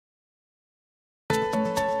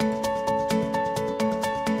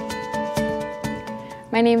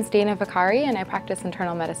My name is Vaccari and I practice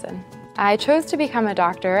internal medicine. I chose to become a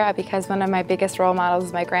doctor because one of my biggest role models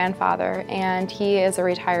is my grandfather, and he is a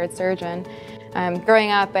retired surgeon.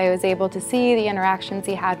 Growing up, I was able to see the interactions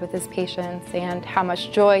he had with his patients and how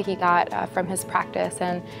much joy he got from his practice,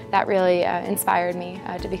 and that really inspired me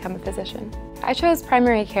to become a physician. I chose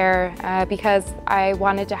primary care because I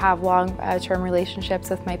wanted to have long-term relationships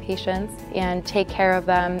with my patients and take care of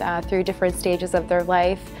them through different stages of their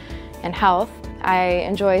life and health. I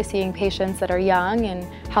enjoy seeing patients that are young and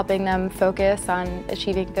helping them focus on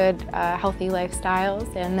achieving good, healthy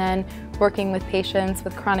lifestyles, and then working with patients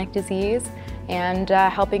with chronic disease and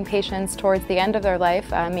helping patients towards the end of their life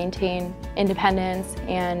maintain independence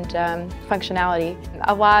and functionality.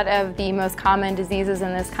 A lot of the most common diseases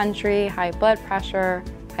in this country, high blood pressure,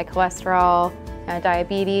 high cholesterol,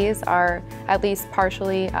 diabetes, are at least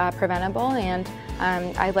partially preventable, and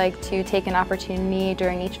I like to take an opportunity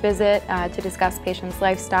during each visit to discuss patients'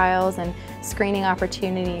 lifestyles and screening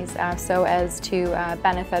opportunities so as to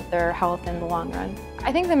benefit their health in the long run.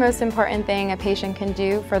 I think the most important thing a patient can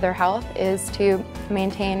do for their health is to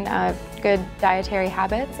maintain good dietary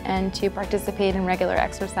habits and to participate in regular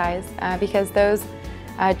exercise because those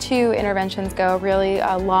two interventions go really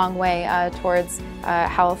a long way towards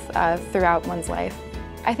health throughout one's life.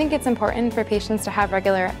 I think it's important for patients to have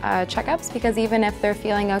regular checkups because even if they're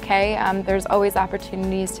feeling okay, there's always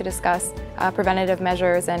opportunities to discuss preventative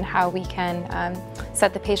measures and how we can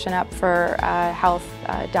set the patient up for health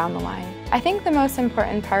down the line. I think the most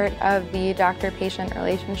important part of the doctor-patient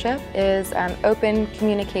relationship is open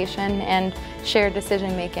communication and shared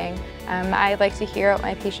decision-making. I like to hear what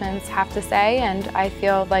my patients have to say, and I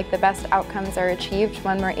feel like the best outcomes are achieved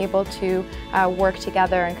when we're able to work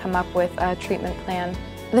together and come up with a treatment plan.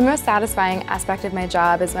 The most satisfying aspect of my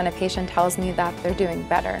job is when a patient tells me that they're doing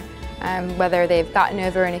better. Whether they've gotten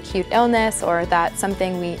over an acute illness or that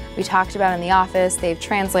something we talked about in the office, they've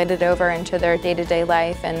translated over into their day-to-day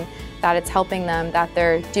life and that it's helping them, that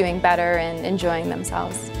they're doing better and enjoying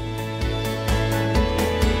themselves.